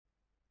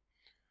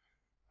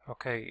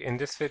Okay, in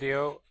this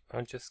video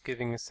I'm just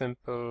giving a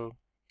simple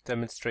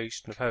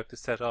demonstration of how to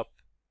set up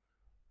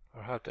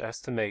or how to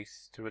estimate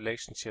the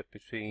relationship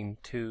between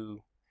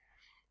two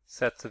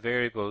sets of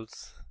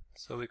variables.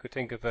 So we could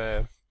think of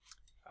a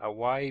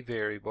y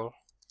variable.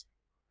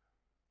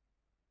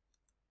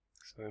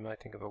 So we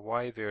might think of a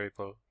y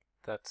variable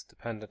that's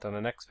dependent on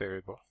an x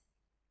variable.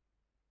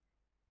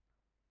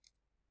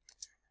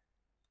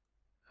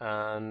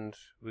 And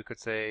we could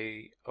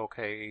say,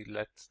 okay,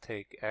 let's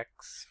take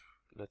x,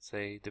 let's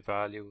say the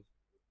value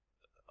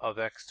of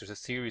x, there's a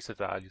series of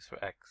values for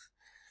x.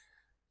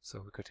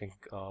 So we could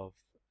think of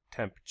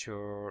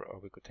temperature, or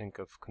we could think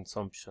of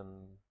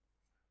consumption,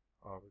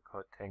 or we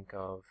could think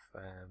of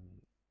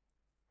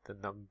the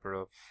number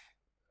of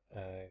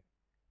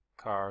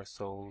cars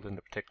sold in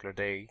a particular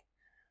day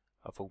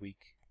of a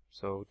week.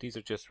 So these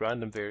are just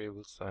random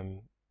variables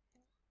I'm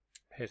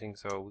hitting.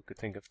 So we could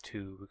think of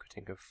 2, we could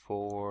think of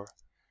 4,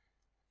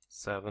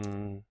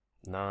 7,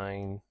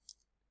 9,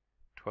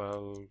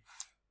 12,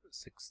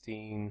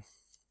 16,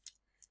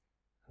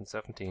 and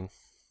 17.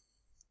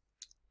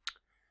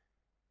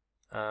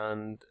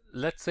 And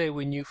let's say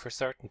we knew for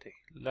certainty.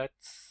 We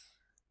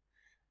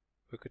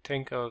could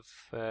think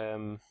of,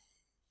 we'd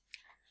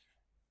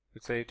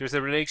say there's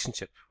a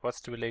relationship.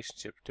 What's the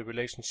relationship? The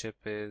relationship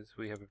is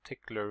we have a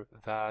particular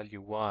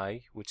value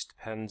y, which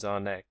depends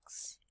on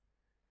x.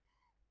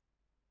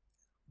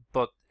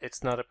 But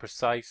it's not a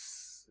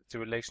precise, the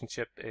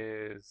relationship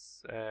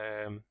is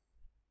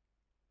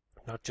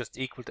not just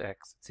equal to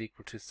x, it's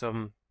equal to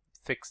some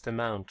fixed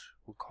amount,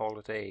 we'll call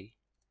it a,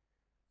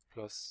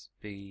 plus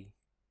b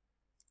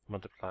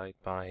multiplied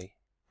by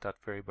that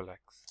variable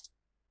x.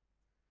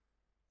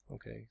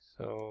 Okay,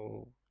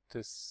 so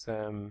this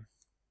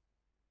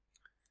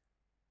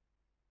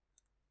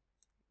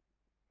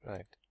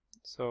right.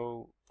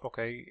 So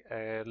okay,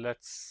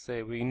 let's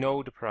say we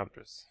know the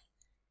parameters,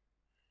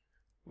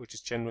 which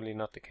is generally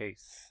not the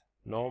case.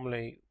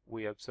 Normally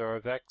we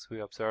observe x, we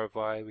observe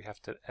y, we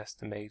have to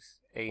estimate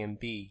a and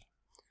b.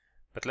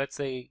 But let's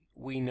say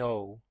we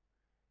know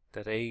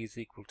that a is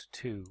equal to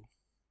 2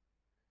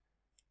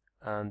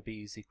 and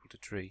b is equal to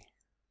 3.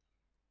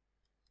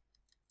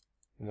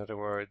 In other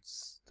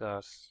words,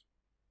 that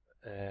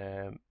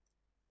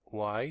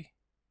y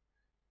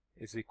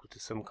is equal to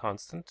some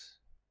constant,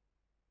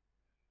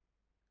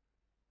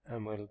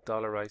 and we'll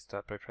dollarize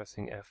that by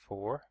pressing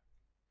F4,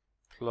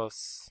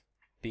 plus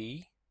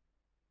b,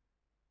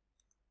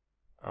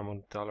 and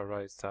we'll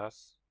dollarize that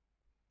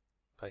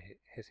by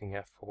hitting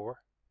F4,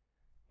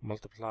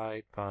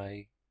 multiplied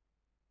by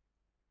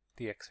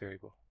the x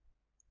variable.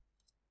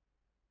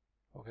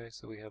 Okay,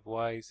 so we have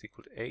y is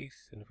equal to 8,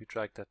 and if we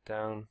drag that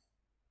down,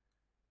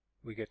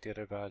 we get the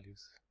other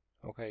values.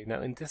 Okay,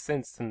 now in this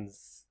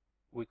instance,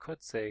 we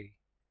could say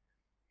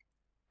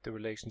the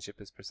relationship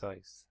is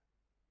precise.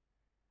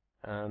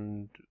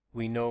 And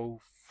we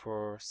know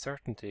for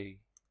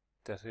certainty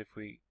that if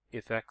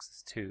x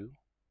is 2,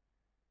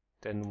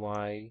 then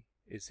y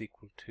is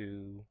equal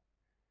to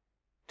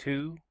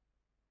 2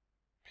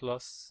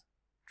 plus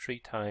 3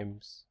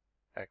 times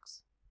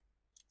x.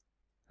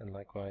 And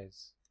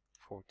likewise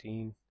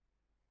 14.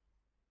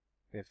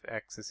 If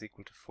x is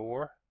equal to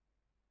 4,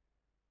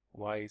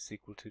 y is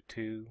equal to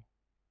 2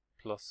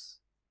 plus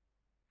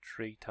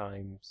 3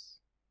 times,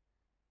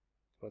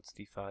 what's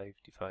d5?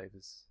 d5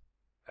 is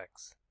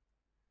x,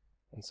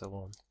 and so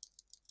on.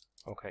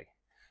 Okay,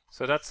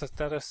 so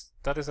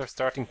that is our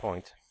starting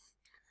point.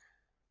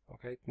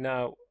 Okay,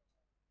 now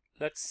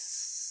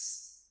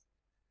let's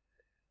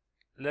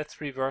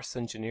reverse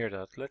engineer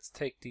that. Let's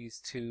take these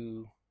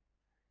two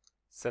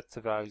sets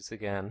of values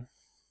again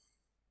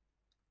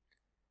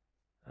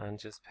and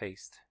just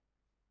paste.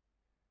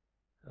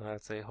 And I'll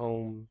say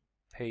home,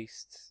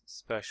 paste,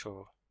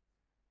 special,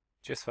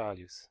 just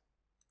values.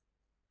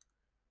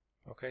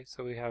 Okay,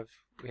 so we have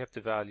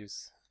the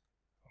values.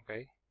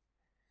 Okay,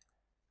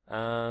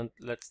 and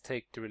let's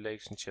take the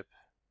relationship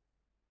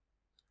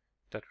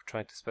that we're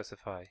trying to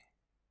specify,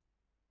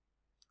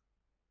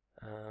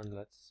 and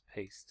let's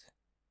paste.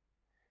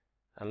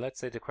 And let's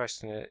say the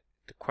question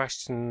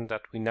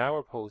that we now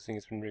are posing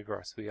is in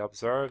reverse. We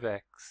observe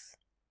x,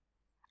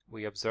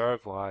 we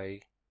observe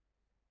y,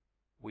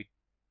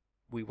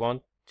 we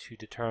want to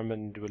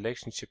determine the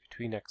relationship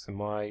between x and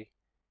y.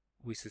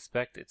 We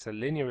suspect it's a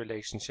linear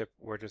relationship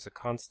where there's a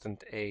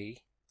constant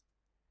a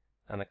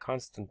and a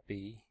constant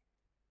b,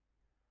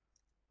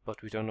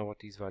 but we don't know what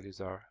these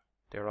values are.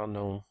 They're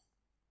unknown.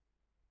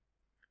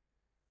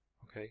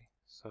 Okay,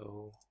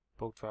 so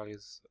both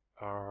values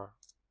are,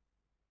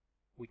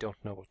 we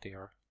don't know what they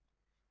are.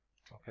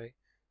 Okay,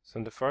 so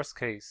in the first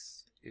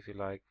case, if you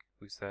like,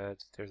 we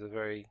said there's a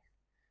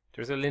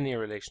linear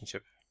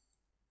relationship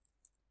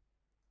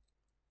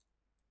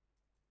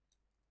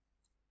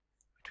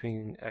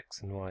between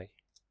x and y,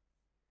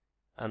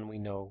 and we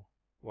know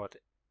what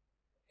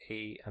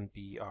a and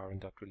b are in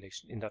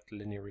that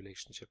linear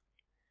relationship.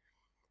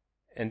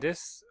 In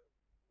this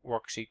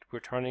worksheet,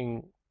 we're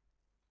turning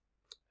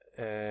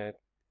the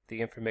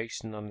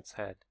information on its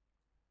head.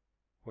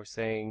 We're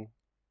saying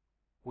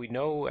we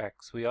know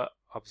x, we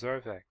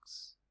observe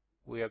x,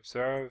 we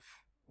observe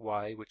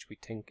y, which we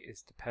think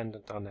is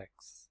dependent on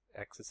x.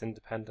 X is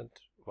independent,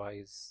 y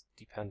is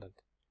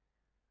dependent.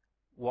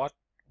 What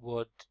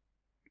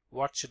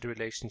should the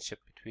relationship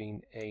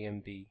between a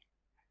and b?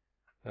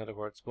 In other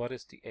words, what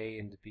is the a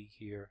and the b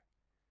here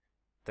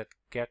that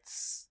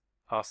gets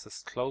us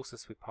as close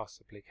as we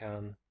possibly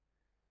can,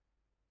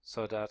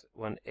 so that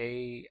when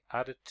a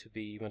added to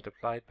b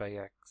multiplied by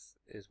x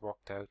is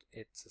worked out,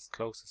 it's as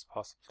close as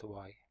possible to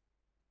y?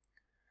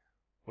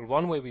 Well,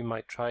 one way we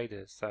might try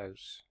this out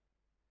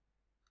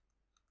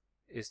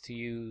is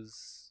to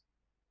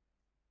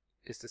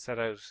set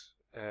out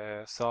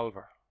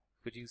solver.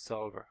 We'd use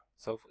solver.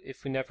 So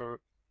if we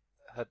never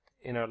had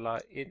in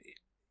our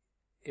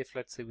if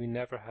let's say we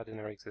never had in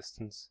our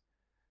existence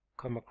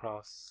come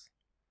across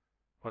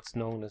what's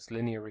known as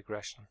linear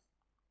regression,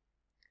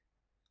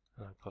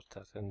 and I'll put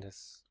that in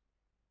this.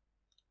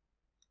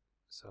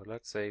 So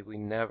let's say we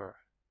never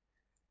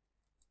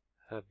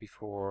had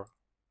before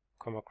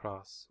come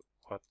across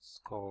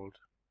what's called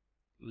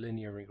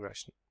linear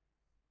regression.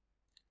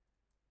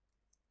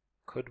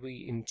 Could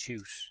we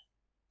intuit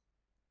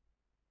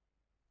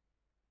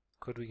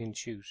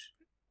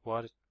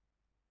what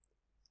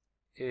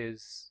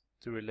is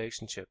the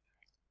relationship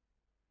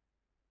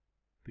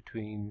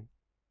between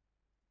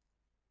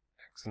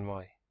x and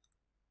y?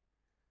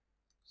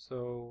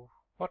 So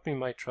what we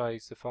might try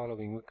is the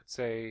following. We could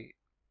say,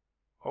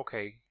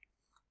 okay,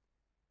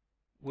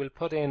 we'll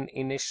put in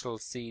initial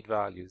seed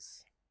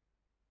values.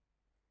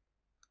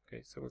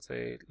 Okay, so we'll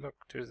say, look,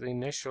 there's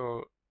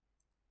initial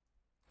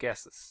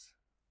guesses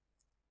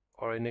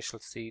or initial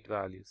seed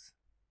values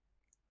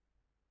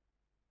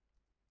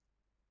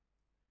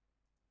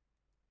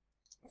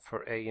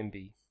for a and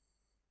b,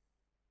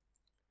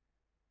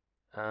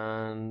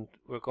 and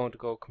we're going to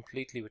go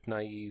completely with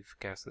naive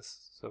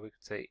guesses. So we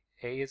could say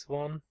a is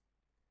 1,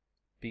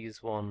 b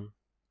is 1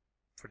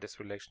 for this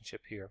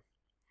relationship here.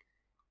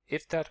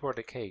 If that were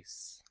the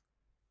case,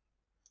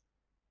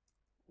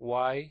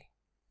 y,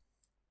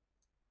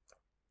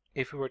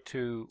 if we were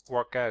to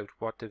work out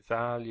what the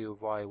value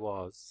of y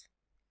was,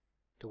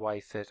 the y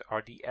fit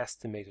or the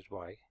estimated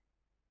y,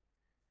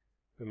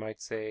 we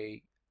might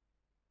say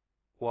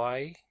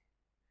y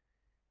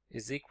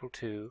is equal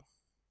to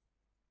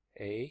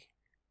a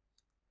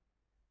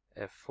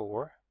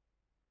f4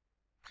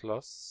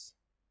 plus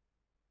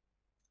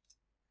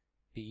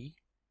b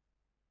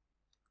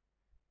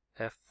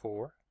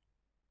f4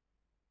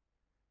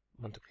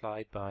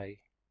 multiplied by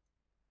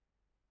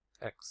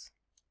x,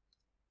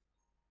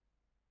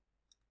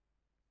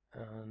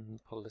 and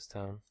pull this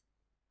down.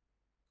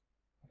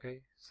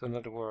 Okay, so in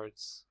other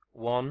words,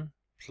 1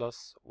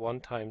 plus 1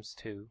 times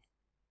 2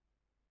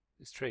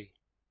 is 3.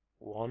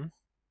 1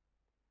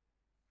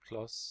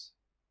 plus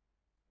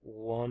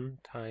 1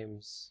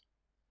 times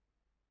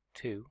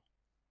 2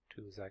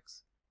 is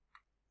x,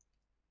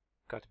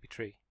 got to be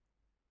 3.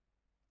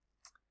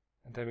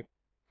 And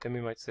then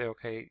we might say,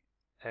 okay,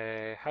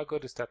 how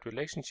good is that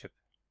relationship?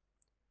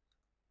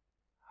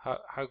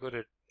 How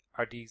good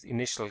are these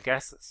initial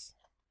guesses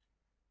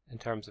in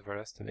terms of our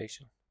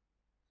estimation?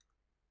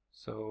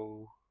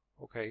 So,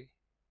 okay,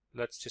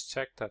 let's just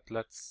check that.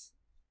 Let's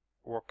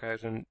work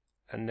out an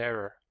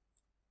error.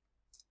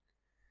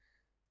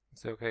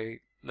 So,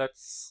 okay,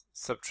 let's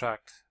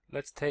subtract.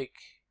 Let's take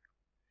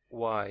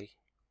y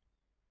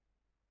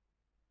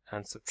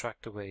and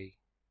subtract away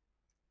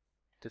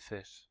the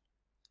fit.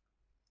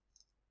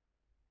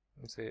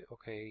 And say,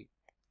 okay,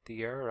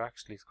 the error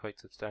actually is quite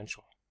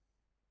substantial.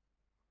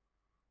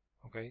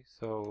 Okay,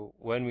 so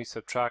when we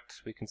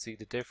subtract, we can see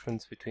the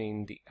difference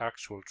between the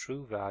actual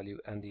true value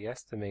and the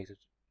estimated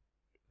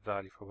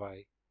value for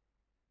y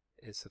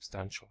is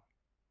substantial.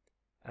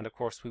 And of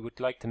course, we would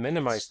like to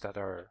minimize that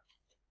error.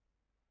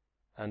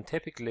 And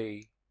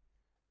typically,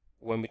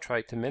 when we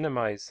try to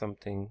minimize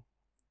something,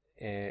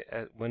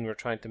 when we're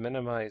trying to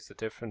minimize the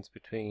difference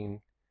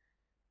between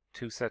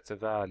two sets of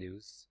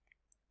values,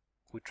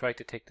 we try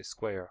to take the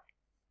square,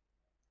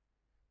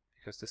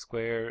 because the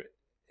square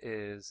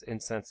is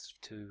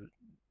insensitive to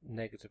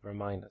negative or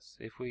minus.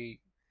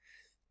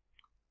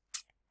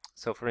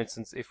 So for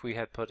instance, if we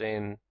had put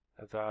in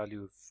a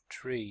value of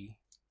 3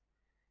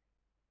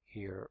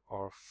 here,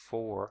 or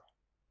 4,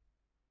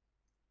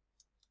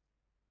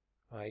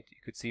 right, you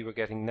could see we're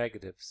getting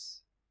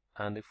negatives.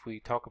 And if we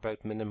talk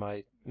about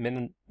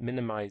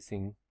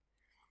minimizing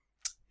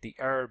the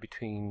error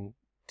between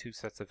two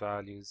sets of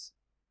values,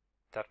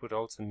 that would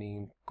also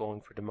mean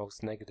going for the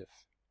most negative.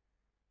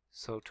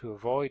 So to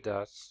avoid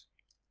that,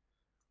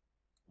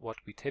 what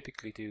we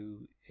typically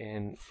do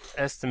in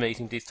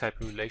estimating these type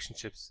of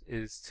relationships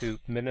is to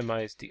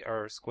minimize the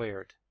error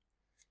squared,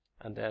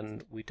 and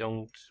then we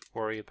don't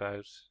worry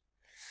about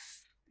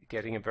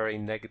getting a very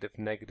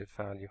negative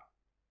value.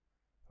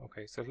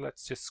 Okay, so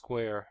let's just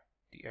square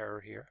the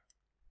error here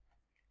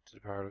to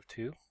the power of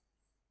 2.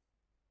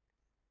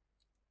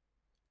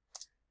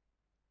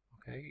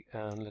 Okay,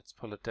 and let's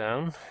pull it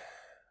down,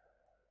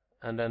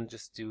 and then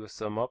just do a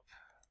sum up.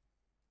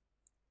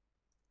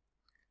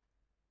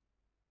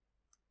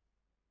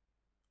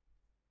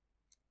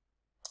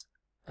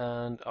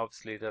 and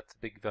obviously that's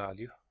a big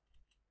value,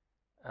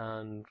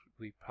 and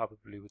we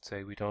probably would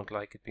say we don't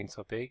like it being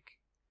so big.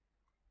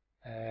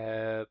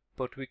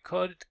 But we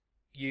could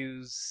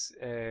use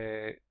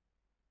a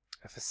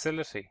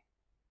facility,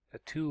 a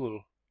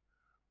tool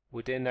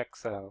within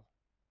Excel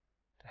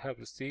to help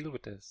us deal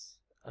with this.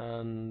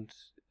 And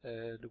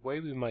the way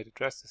we might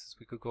address this is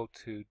we could go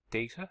to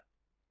Data,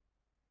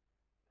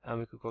 and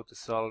we could go to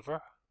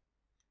Solver.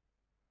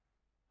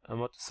 And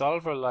what the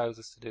solver allows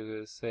us to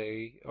do is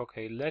say,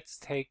 okay, let's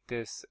take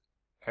this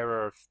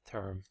error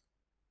term,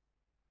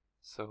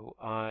 so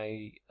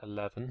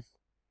I11,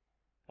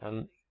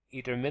 and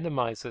either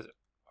minimize it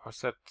or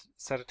set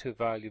it to a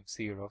value of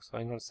 0. So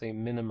I'm going to say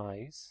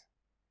minimize.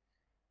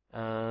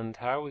 And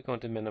how are we going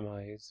to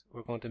minimize?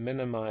 We're going to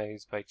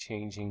minimize by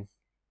changing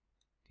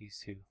these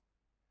two.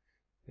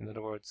 In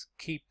other words,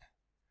 keep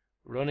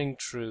running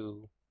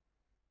through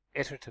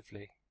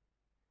iteratively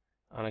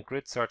on a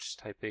grid search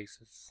type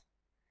basis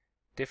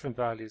different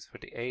values for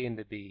the A and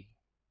the B,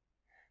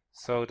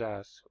 so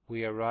that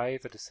we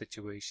arrive at a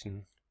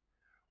situation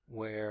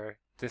where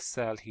this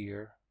cell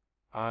here,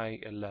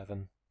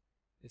 I11,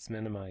 is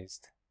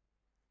minimized.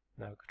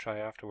 Now we could try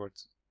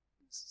afterwards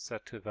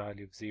set to a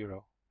value of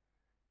 0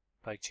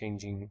 by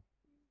changing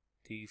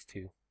these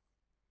two.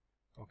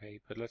 Okay,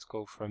 but let's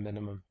go for a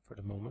minimum for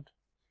the moment,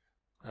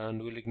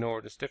 and we'll ignore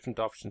there's different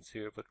options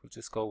here, but we'll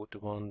just go with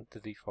the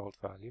default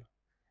value,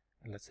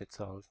 and let's hit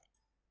solve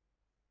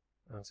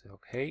and say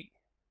OK.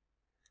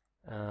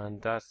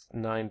 And that's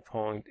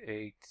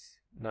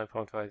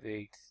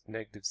 9.58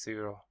 negative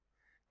 0.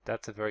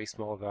 That's a very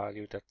small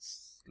value.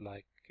 That's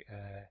like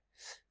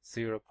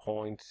 0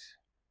 point,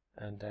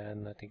 and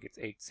then I think it's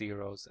 8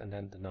 zeros and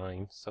then the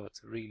 9, so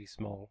it's really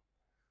small.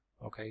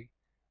 Okay,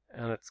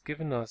 and it's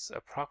given us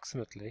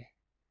approximately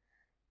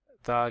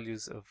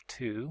values of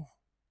 2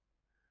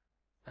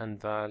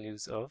 and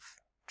values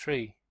of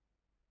 3.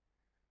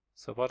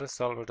 So what has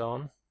Solver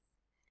done?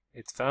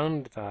 It's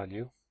found the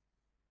value.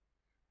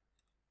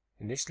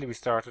 Initially we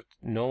started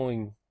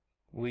knowing,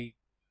 we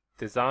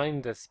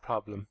designed this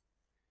problem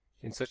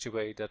in such a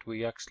way that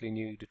we actually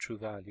knew the true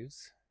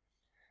values.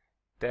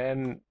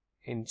 Then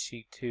in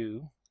sheet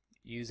 2,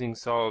 using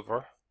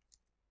Solver,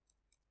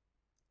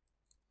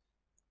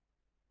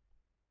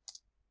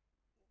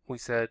 we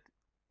said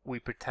we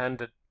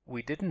pretended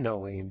we didn't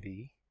know A and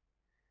B,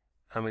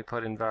 and we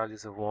put in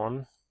values of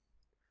 1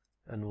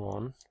 and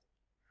 1,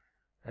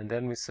 and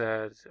then we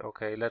said,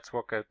 okay, let's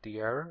work out the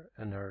error,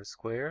 an error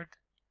squared.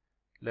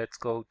 Let's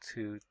go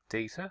to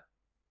Data,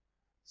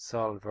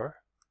 Solver,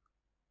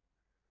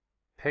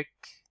 pick,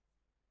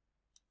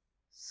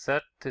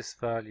 set this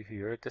value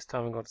here. This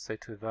time I'm going to say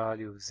to a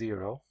value of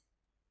 0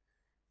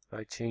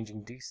 by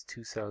changing these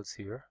two cells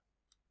here,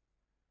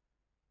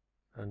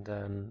 and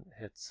then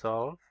hit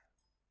solve,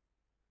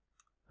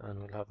 and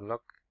we'll have a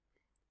look,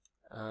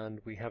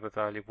 and we have a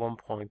value of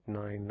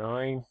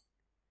 1.99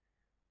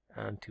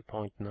 and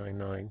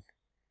 2.99,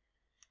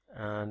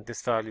 and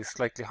this value is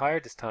slightly higher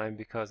this time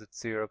because it's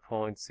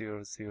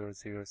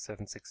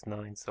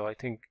 0.000769. so I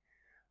think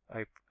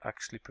I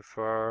actually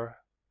prefer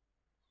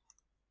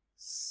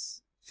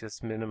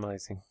just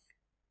minimizing.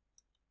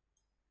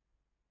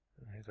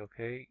 Hit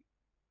OK,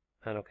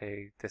 and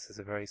OK, this is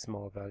a very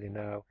small value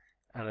now,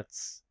 and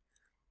it's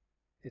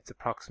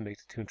approximately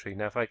 2 and 3.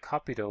 Now if I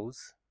copy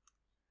those,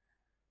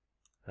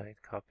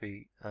 right,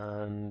 copy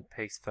and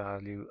paste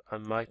value, I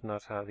might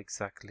not have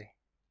exactly.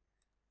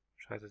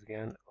 Try that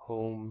again.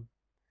 Home,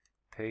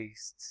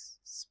 paste,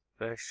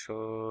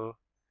 special,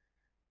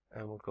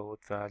 and we'll go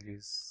with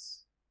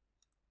values,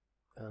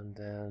 and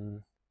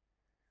then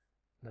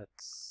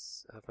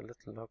let's have a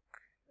little look.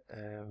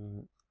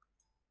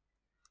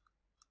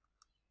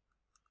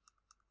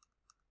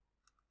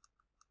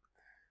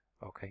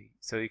 Okay,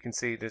 so you can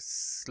see this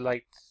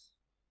slight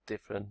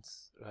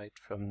difference, right,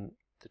 from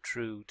the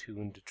true 2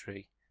 and the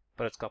 3,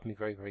 but it's got me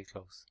very, very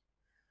close.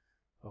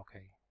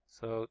 Okay,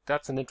 so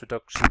that's an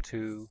introduction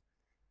to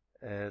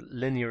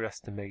linear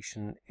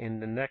estimation. In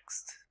the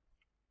next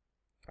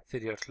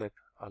video clip,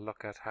 I'll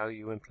look at how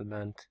you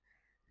implement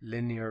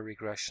linear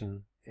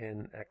regression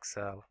in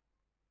Excel.